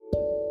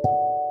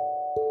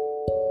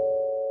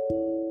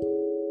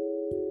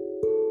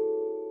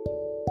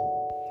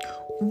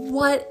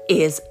What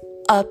is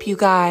up, you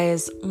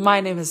guys? My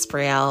name is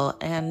Brielle,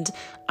 and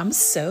I'm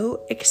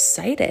so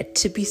excited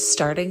to be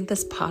starting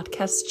this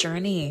podcast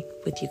journey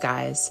with you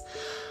guys.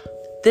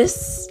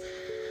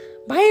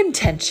 My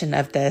intention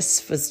of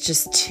this was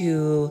just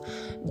to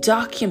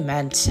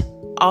document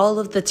all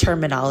of the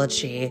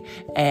terminology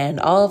and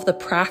all of the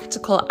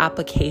practical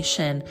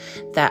application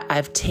that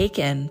I've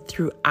taken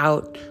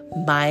throughout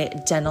my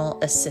dental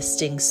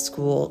assisting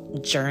school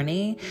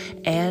journey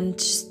and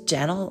just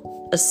dental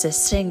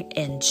assisting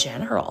in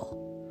general.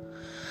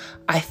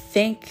 I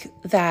think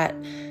that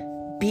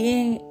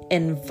being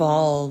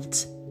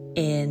involved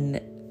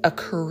in a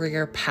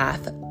career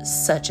path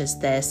such as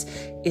this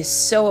is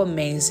so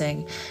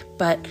amazing,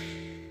 but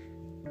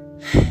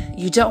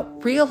you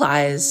don't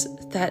realize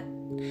that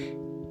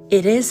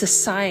it is a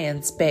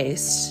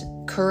science-based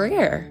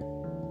career.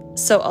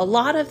 So a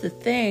lot of the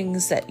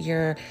things that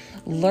you're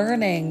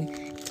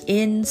learning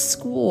in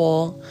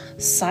school,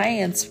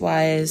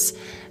 science-wise,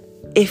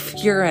 if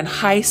you're in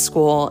high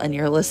school and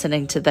you're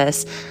listening to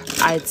this,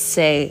 I'd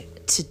say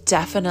to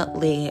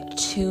definitely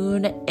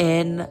tune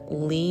in,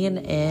 lean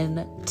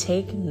in,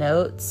 take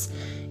notes.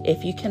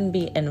 If you can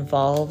be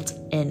involved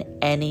in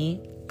any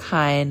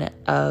kind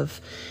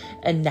of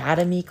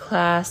anatomy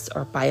class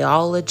or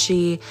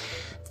biology,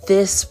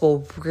 this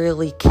will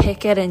really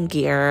kick it in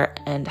gear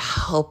and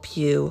help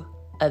you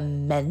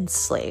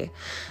immensely.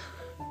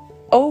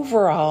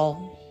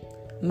 Overall,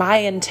 my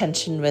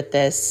intention with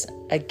this,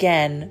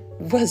 again,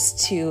 was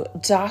to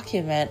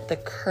document the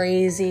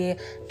crazy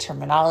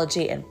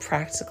terminology and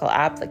practical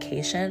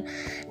application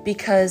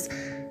because,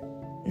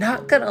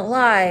 not gonna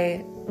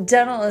lie,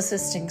 dental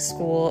assisting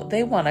school,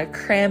 they want to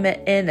cram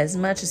it in as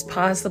much as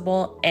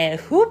possible and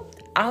whoop,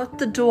 out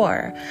the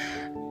door.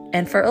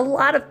 And for a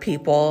lot of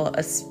people,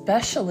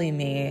 especially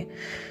me,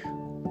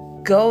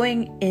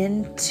 going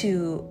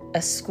into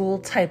a school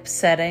type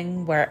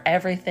setting where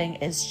everything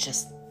is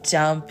just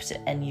dumped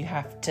and you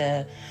have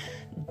to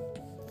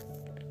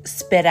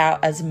spit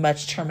out as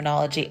much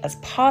terminology as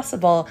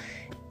possible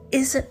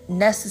isn't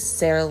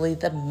necessarily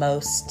the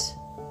most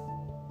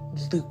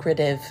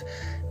lucrative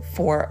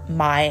for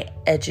my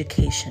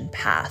education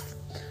path.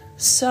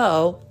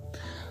 So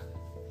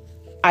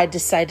I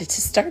decided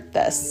to start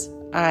this.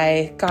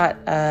 I got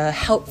a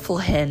helpful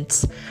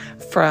hint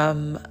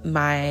from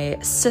my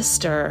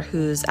sister,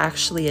 who's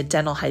actually a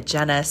dental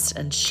hygienist,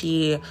 and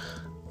she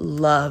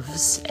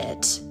loves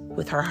it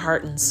with her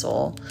heart and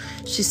soul.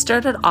 She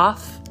started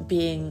off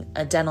being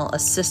a dental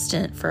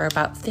assistant for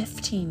about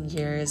 15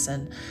 years,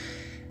 and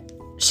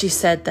she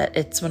said that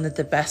it's one of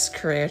the best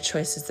career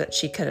choices that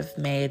she could have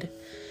made.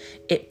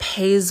 It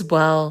pays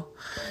well.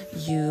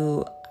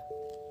 You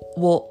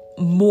will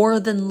more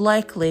than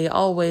likely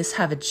always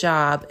have a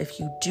job if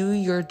you do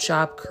your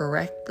job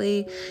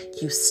correctly,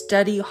 you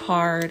study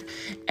hard,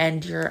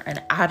 and you're an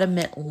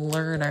adamant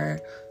learner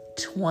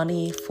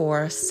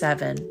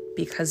 24/7.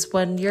 Because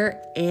when you're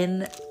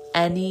in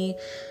any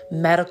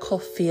medical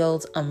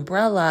field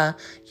umbrella,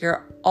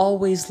 you're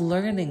always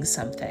learning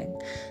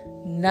something.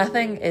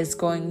 Nothing is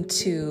going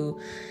to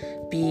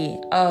be,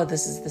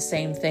 this is the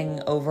same thing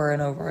over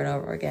and over and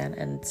over again,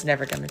 and it's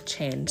never going to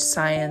change.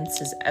 Science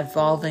is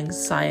evolving.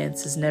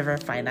 Science is never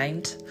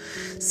finite.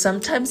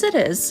 Sometimes it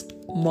is.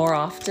 More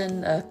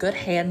often, a good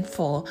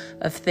handful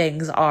of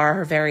things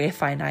are very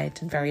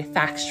finite and very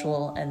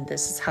factual, and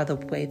this is how the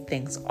way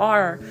things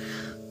are.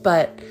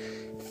 But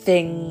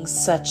things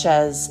such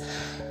as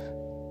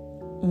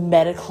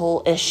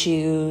medical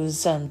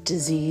issues,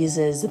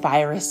 diseases,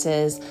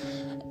 viruses,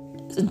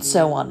 and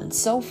so on and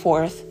so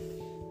forth,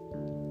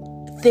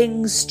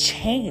 things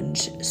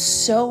change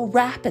so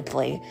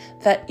rapidly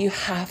that you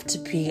have to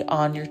be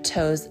on your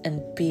toes and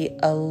be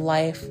a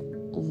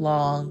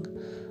lifelong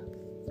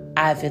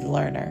avid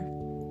learner.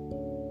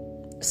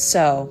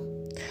 So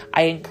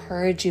I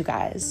encourage you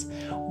guys,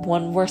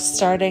 when we're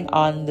starting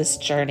on this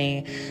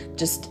journey,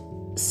 just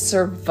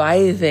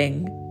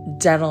surviving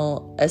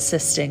dental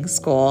assisting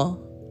school,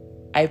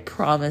 I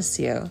promise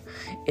you,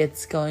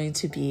 it's going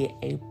to be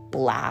a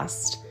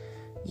blast.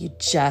 You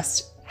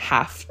just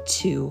have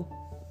to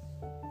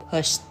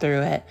push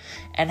through it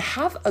and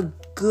have a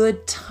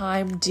good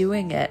time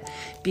doing it,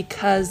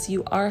 because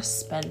you are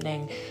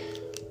spending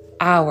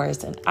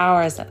hours and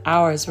hours and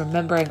hours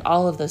remembering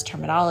all of those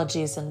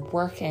terminologies and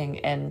working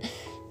and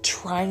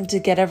trying to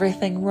get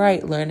everything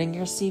right, learning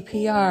your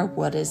CPR,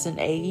 what is an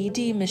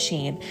AED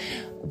machine,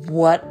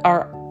 what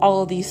are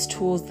all these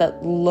tools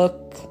that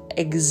look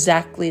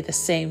exactly the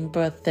same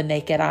with the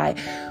naked eye.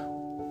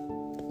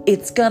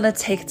 It's gonna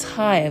take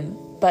time,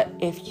 but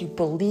if you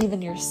believe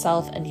in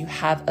yourself and you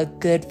have a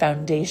good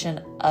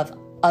foundation of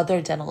other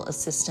dental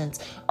assistants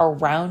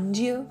around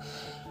you,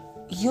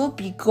 you'll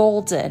be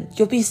golden.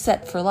 You'll be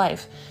set for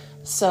life.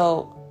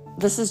 So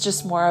this is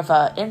just more of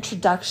an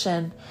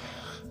introduction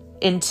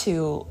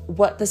into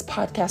what this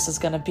podcast is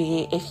going to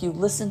be. If you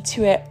listen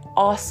to it,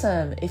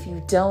 awesome. If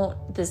you don't,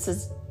 this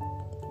is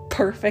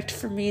perfect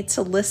for me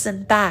to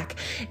listen back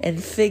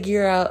and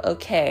figure out,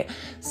 okay,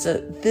 so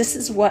this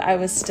is what I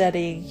was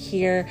studying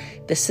here.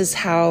 This is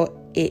how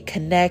it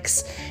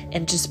connects,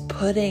 and just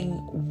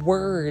putting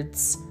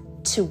words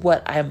to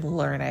what I'm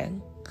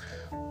learning.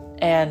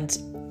 And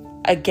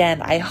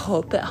again, I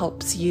hope it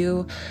helps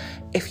you.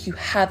 If you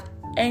have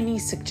any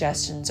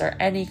suggestions or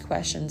any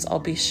questions, I'll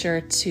be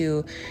sure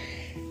to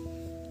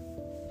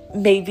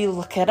maybe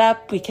look it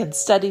up. We can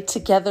study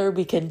together.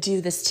 We can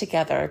do this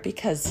together,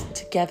 because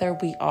together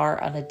we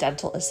are on a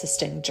dental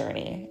assisting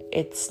journey.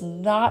 It's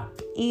not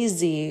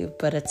easy,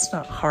 but it's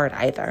not hard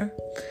either.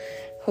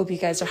 Hope you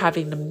guys are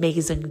having an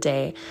amazing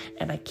day,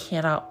 and I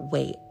cannot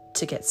wait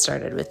to get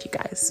started with you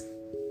guys.